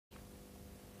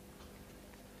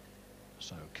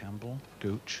So Campbell,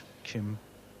 Gooch, Kim,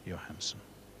 Johansson.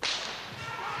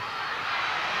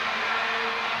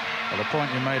 Well, the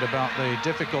point you made about the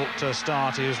difficult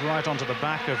start, he is right onto the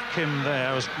back of Kim there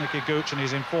as Nicky Gooch, and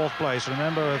he's in 4th place.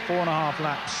 Remember, 4.5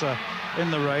 laps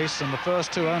in the race, and the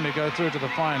first 2 only go through to the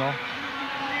final.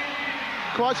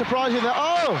 Quite surprising that,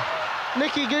 oh,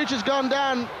 Nicky Gooch has gone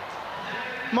down.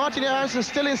 Martin Johansson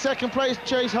still in 2nd place,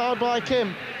 chased hard by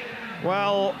Kim.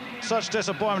 Well, such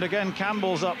disappointment again.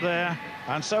 Campbell's up there,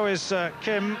 and so is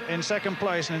Kim in 2nd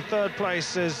place, and in 3rd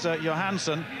place is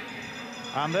Johansson.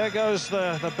 And there goes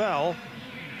the bell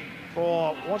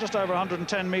for just over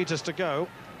 110 metres to go.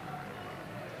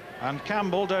 And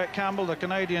Campbell, Derek Campbell, the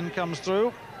Canadian, comes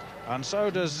through. And so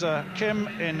does Kim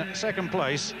in 2nd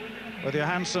place, with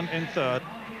Johansson in 3rd.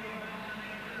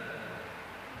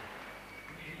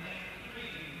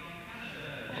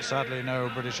 Well, sadly,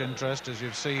 no British interest, as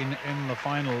you've seen in the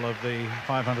final of the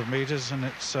 500 metres. And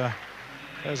it's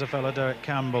there's a fellow, Derek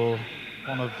Campbell,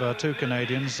 one of 2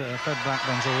 Canadians. Fred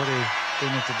Blackburn's already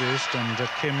been introduced, and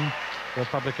Kim,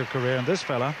 Republic of Korea, and this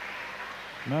fella,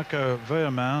 Mirko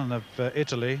Vuillemin of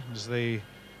Italy, is the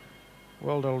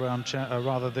world all-round,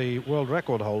 the world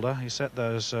record holder. He set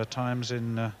those times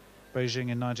in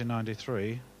Beijing in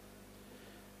 1993.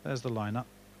 There's the lineup: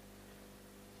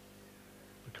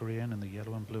 the Korean in the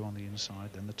yellow and blue on the inside,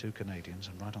 then the 2 Canadians,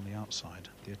 and right on the outside,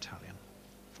 the Italian.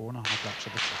 4.5 laps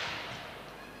of the track.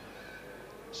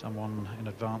 Someone in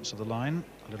advance of the line,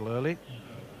 a little early.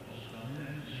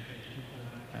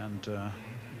 And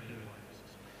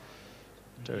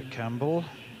Derek Campbell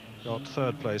got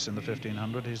 3rd place in the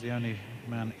 1500. He's the only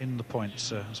man in the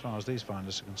points as far as these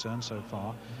finalists are concerned so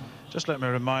far. Just let me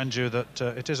remind you that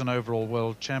it is an overall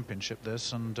world championship,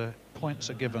 this, and points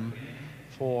are given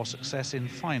for success in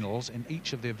finals in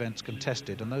each of the events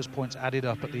contested, and those points added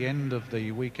up at the end of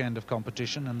the weekend of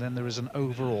competition, and then there is an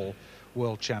overall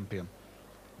world champion.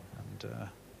 And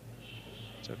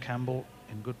so Campbell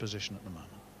in good position at the moment.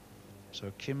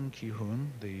 So Kim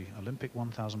Ki-hoon, the Olympic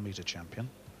 1,000 metre champion,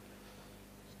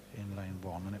 in lane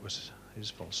 1, and it was his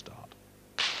false start.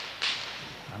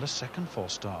 And a 2nd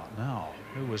false start. Now,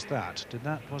 who was that?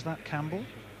 Was that Campbell?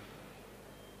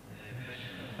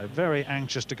 They're very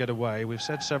anxious to get away. We've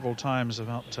said several times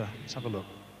about, let's have a look.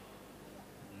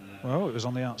 Well, it was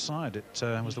on the outside. It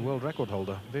was the world record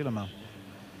holder, Vuillemin,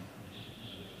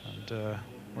 and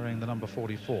wearing the number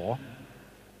 44.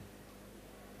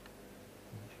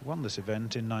 Won this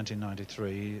event in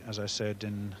 1993, as I said,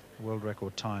 in world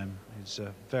record time. He's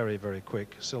very, very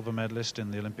quick. Silver medalist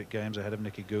in the Olympic Games ahead of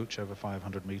Nicky Gooch over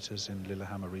 500 metres in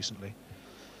Lillehammer recently.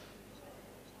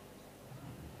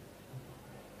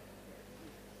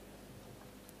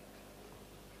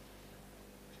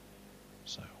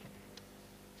 So.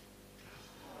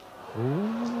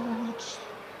 Ooh, it's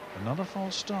another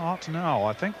false start. Now,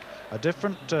 I think a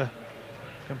different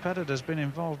competitor's been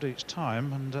involved each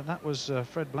time, and that was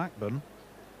Fred Blackburn.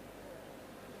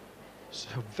 So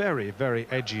very, very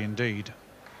edgy indeed.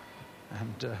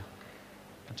 And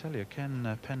I tell you,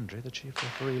 Ken Pendry, the chief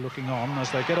referee, looking on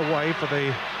as they get away for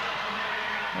the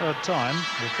 3rd time,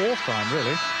 or 4th time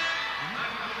really.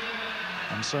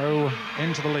 And so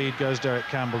into the lead goes Derek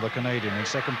Campbell, the Canadian. In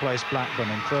 2nd place, Blackburn.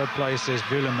 In 3rd place is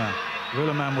Vuillemin.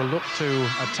 Vuillemin will look to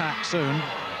attack soon.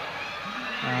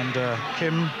 And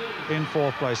Kim in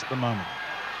 4th place at the moment.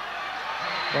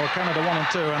 Well, Canada 1 and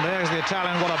 2, and there's the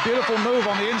Italian. What a beautiful move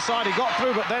on the inside. He got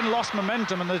through, but then lost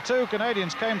momentum, and the 2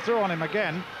 Canadians came through on him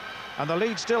again. And the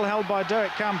lead still held by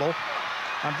Derek Campbell.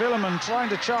 And Vuillemin trying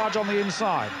to charge on the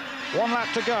inside. 1 lap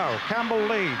to go. Campbell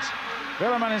leads.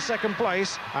 Vuillemin in 2nd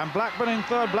place, and Blackburn in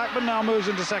 3rd. Blackburn now moves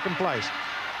into 2nd place.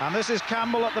 And this is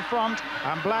Campbell at the front,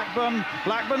 and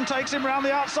Blackburn takes him round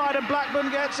the outside, and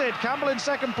Blackburn gets it. Campbell in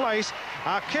 2nd place,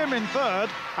 Kim in 3rd,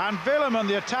 and Vuillemin,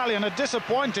 the Italian, a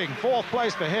disappointing 4th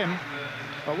place for him.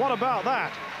 But what about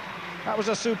that? That was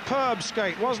a superb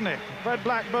skate, wasn't it? Fred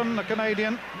Blackburn, the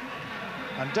Canadian,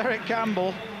 and Derek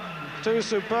Campbell, 2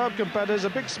 superb competitors.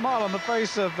 A big smile on the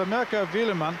face of Mirko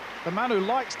Vuillemin, the man who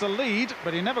likes to lead,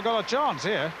 but he never got a chance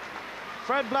here.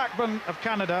 Fred Blackburn of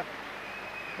Canada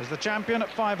as the champion at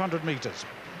 500 metres.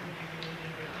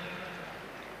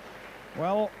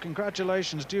 Well,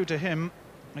 congratulations due to him.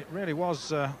 It really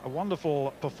was a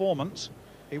wonderful performance.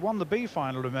 He won the B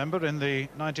final, remember, in the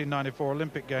 1994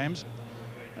 Olympic Games.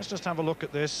 Let's just have a look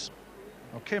at this.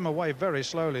 Well, Kim away very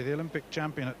slowly, the Olympic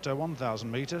champion at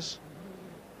 1,000 metres.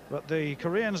 But the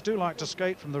Koreans do like to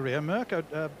skate from the rear. Mirko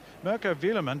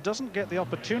Vuillemin doesn't get the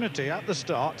opportunity at the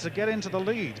start to get into the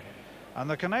lead. And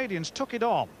the Canadians took it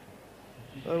on.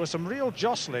 There was some real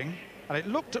jostling, and it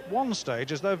looked at one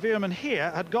stage as though Vuillemin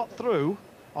here had got through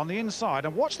on the inside,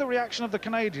 and watch the reaction of the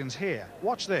Canadians here.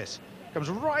 Watch this. Comes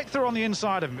right through on the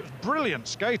inside of him. It was brilliant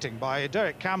skating by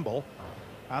Derek Campbell,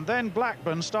 and then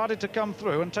Blackburn started to come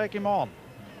through and take him on.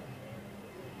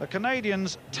 The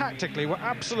Canadians tactically were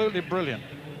absolutely brilliant,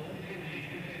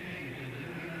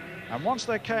 and once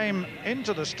they came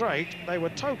into the straight, they were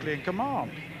totally in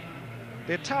command.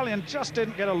 The Italian just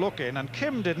didn't get a look in, and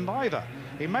Kim didn't either.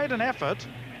 He made an effort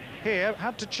here,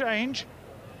 had to change,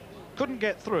 couldn't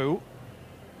get through,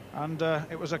 and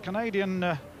it was a Canadian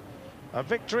a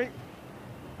victory,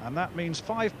 and that means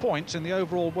 5 points in the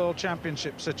overall World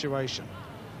Championship situation.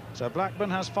 So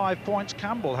Blackburn has 5 points,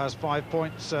 Campbell has 5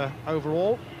 points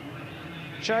overall,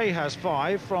 Che has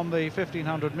 5 from the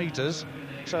 1500 metres,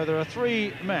 so there are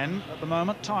 3 men at the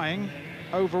moment tying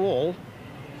overall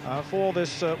for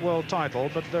this world title,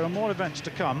 but there are more events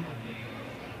to come.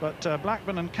 But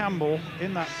Blackburn and Campbell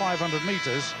in that 500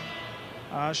 metres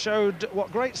showed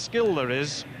what great skill there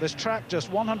is. This track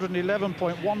just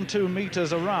 111.12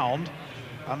 metres around,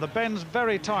 and the bend's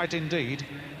very tight indeed,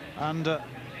 and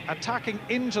attacking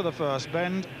into the first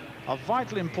bend of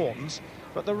vital importance.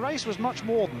 But the race was much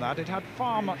more than that. It had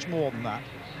far much more than that,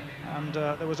 and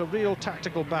there was a real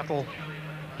tactical battle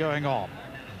going on.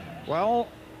 Well,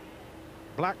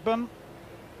 Blackburn,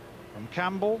 from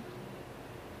Campbell,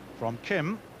 from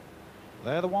Kim,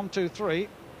 they're the 1, 2, 3,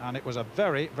 and it was a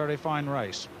very, very fine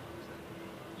race.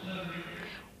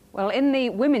 Well, in the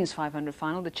women's 500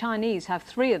 final, the Chinese have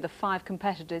 3 of the 5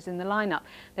 competitors in the lineup.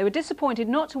 They were disappointed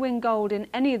not to win gold in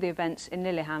any of the events in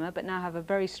Lillehammer, but now have a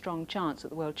very strong chance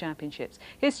at the World Championships.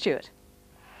 Here's Stuart.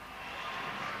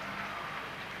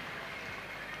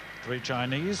 3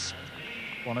 Chinese,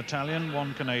 1 Italian,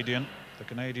 1 Canadian. The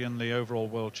Canadian, the overall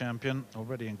world champion,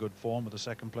 already in good form with the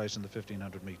 2nd place in the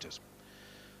 1500 metres.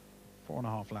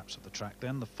 4.5 laps of the track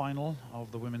then, the final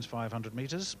of the women's 500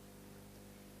 metres.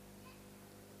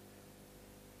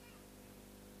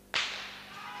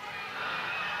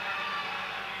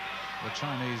 The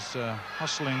Chinese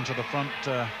hustling to the front,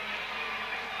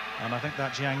 and I think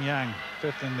that's Yang,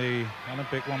 5th in the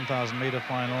Olympic 1,000 metre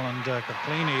final, and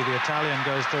Cacclini, the Italian,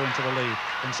 goes through into the lead.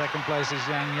 In 2nd place is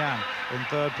Yang. In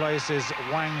 3rd place is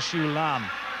Wang Xulan.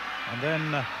 And then,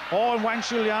 and Wang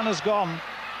Xulan has gone.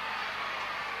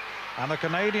 And the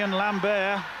Canadian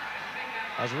Lambert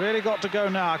has really got to go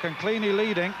now. Cacclini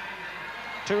leading.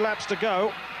 2 laps to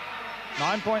go.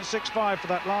 9.65 for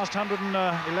that last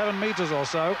 111 metres or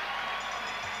so.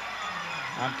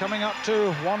 And coming up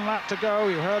to 1 lap to go,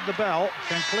 you heard the bell.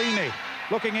 Cacclini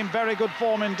looking in very good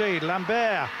form indeed.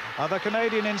 Lambert, the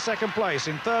Canadian, in 2nd place.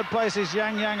 In 3rd place is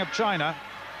Yang of China.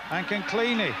 And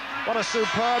Cacclini, what a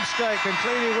superb skate.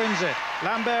 Cacclini wins it.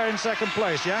 Lambert in 2nd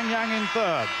place, Yang in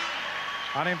 3rd.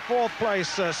 And in 4th place,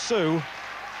 Su.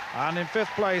 And in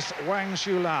 5th place, Wang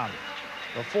Xulan.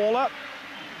 The faller,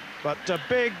 but a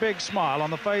big, big smile on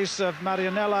the face of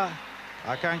Marianella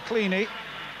Cacclini.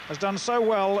 Has done so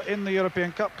well in the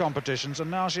European Cup competitions, and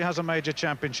now she has a major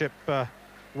championship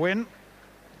win.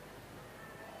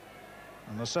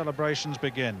 And the celebrations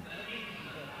begin.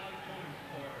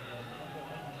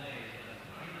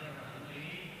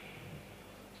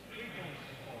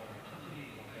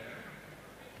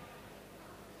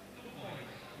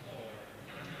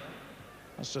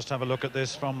 Let's just have a look at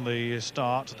this from the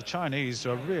start. The Chinese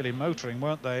were really motoring,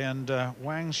 weren't they? And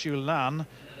Wang Xulan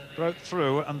broke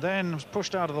through and then was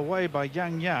pushed out of the way by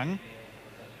Yang.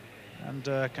 And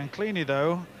Cacclini,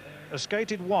 though,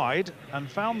 skated wide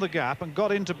and found the gap and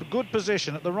got into good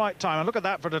position at the right time. And look at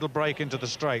that for a little break into the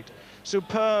straight.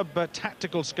 Superb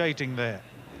tactical skating there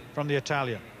from the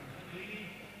Italian.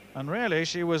 And really,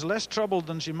 she was less troubled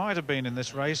than she might have been in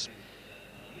this race.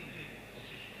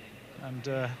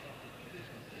 And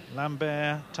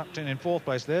Lambert tucked in 4th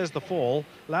place. There's the fall.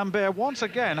 Lambert once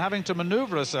again having to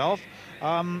manoeuvre herself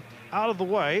out of the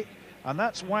way, and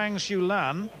that's Wang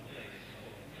Xulan,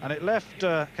 and it left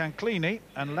Cacclini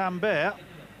and Lambert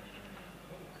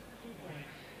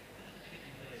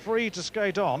free to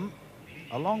skate on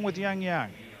along with Yang.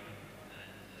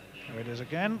 There it is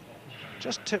again,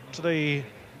 just tipped the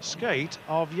skate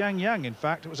of Yang. In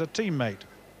fact, it was a teammate.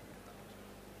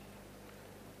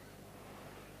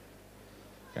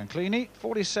 Cacclini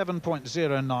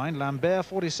 47.09, Lambert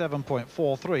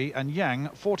 47.43, and Yang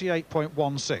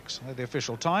 48.16. They're the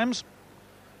official times.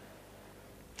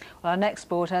 Well, our next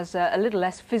sport has a little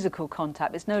less physical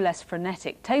contact. It's no less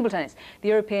frenetic. Table tennis. The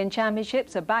European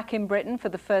Championships are back in Britain for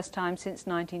the first time since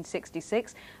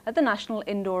 1966 at the National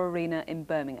Indoor Arena in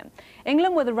Birmingham.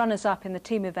 England were the runners-up in the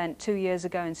team event 2 years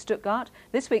ago in Stuttgart.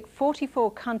 This week,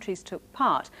 44 countries took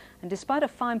part, and despite a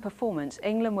fine performance,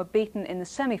 England were beaten in the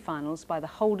semi-finals by the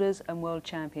holders and world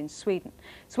champions Sweden.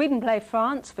 Sweden play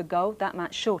France for gold, that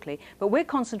match shortly, but we're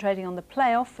concentrating on the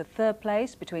playoff for third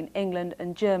place between England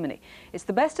and Germany. It's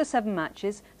the best of 7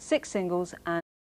 matches, 6 singles and